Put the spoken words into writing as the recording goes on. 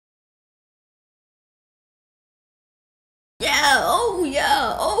Yeah, oh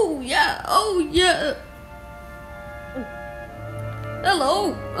yeah, oh yeah, oh yeah.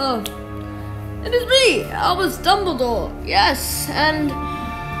 Hello, it is me, Albus Dumbledore. Yes, and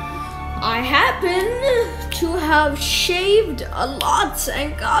I happen to have shaved a lot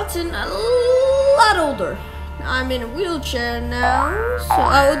and gotten a lot older. I'm in a wheelchair now, so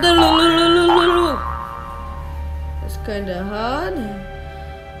that's kinda hard.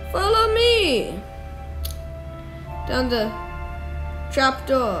 Follow me down the trap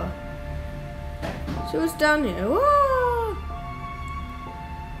door. See what's down here. Whoa!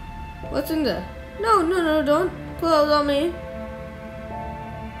 What's in there? No, don't pull out on me.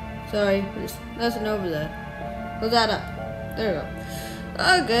 Sorry, there's nothing over there. Pull that up. There we go.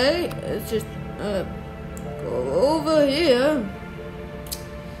 Okay, let's just go over here.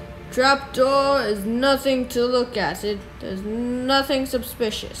 Trapdoor is nothing to look at. There's nothing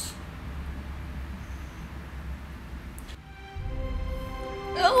suspicious.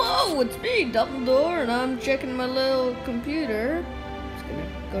 Hello, it's me, Dumbledore, and I'm checking my little computer. Just gonna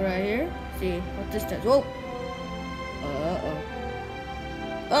go right here, see what this does. Whoa!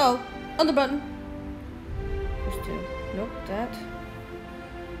 Oh, other button. There's two. Nope, that.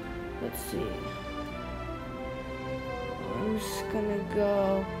 Let's see. I'm just gonna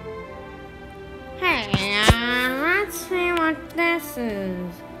go. Hey, let's see what this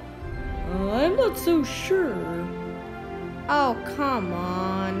is. I'm not so sure. Oh, come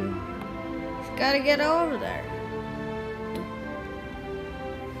on. Just gotta get over there.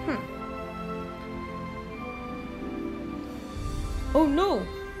 Oh no,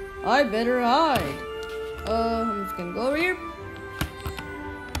 I better hide. I'm just gonna go over here.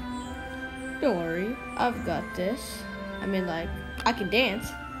 Don't worry, I've got this. I mean, like, I can dance.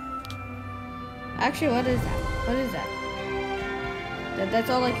 Actually, what is that? What is that? That's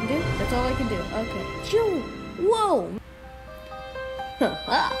all I can do? That's all I can do. Okay. Phew! Whoa!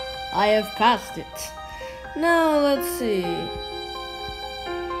 I have passed it. Now, let's see.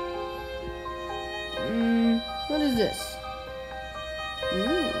 What is this?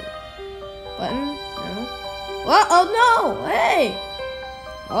 Ooh. Button? No. Oh no! Hey!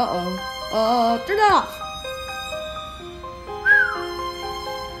 Turn it off!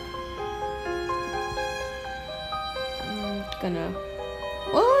 Gonna.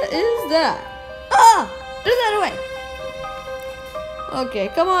 What is that? Ah! Turn that away! Okay,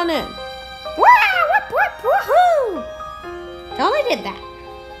 come on in. Woohoo! Totally did that.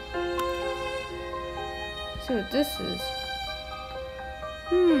 See what this is.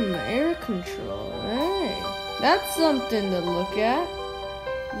 Air control. Hey, that's something to look at.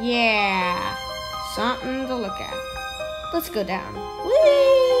 Yeah, something to look at. Let's go down.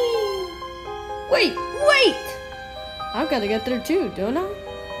 Whee! Wait! I've got to get there too, don't I?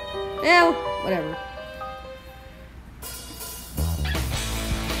 Yeah, whatever.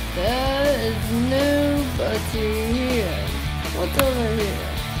 There is nobody here. What's over here?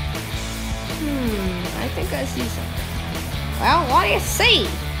 I think I see something. Well, what do you see? A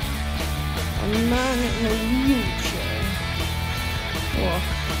man in a wheelchair. Oh,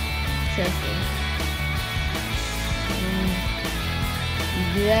 careful.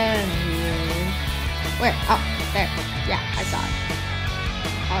 Then here. Where? Oh, there. Yeah, I saw it.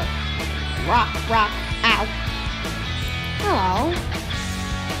 Oh, rock, ow. Hello.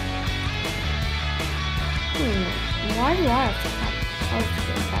 Why do I have to come? Oh, it's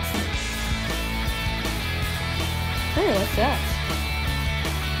impossible. Hey, what's that?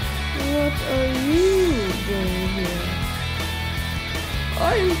 What are you doing here?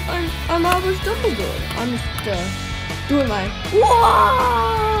 I'm Albus Dumbledore. I'm just doing my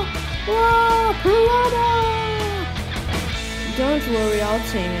piranha! Don't worry, I'll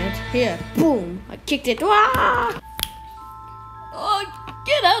tame it. Here, boom! I kicked it. Wah! Oh,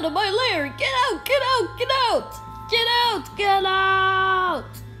 get out of my lair! Get out! Get out! Get out! Get out! Get out!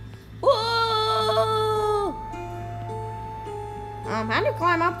 Whoa! How do you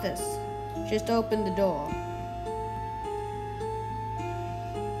climb up this? Just open the door.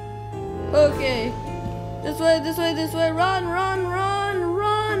 Okay. This way. Run!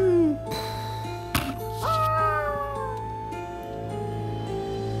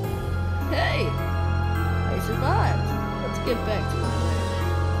 Hey! I survived. Let's get back to my lair.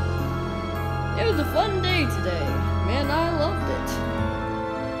 It was a fun day today. Man, I loved it.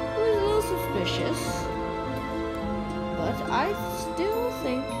 It was a little suspicious, but I still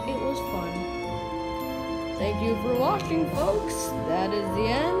think it was fun. Thank you for watching, folks. That is the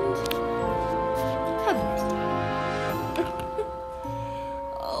end.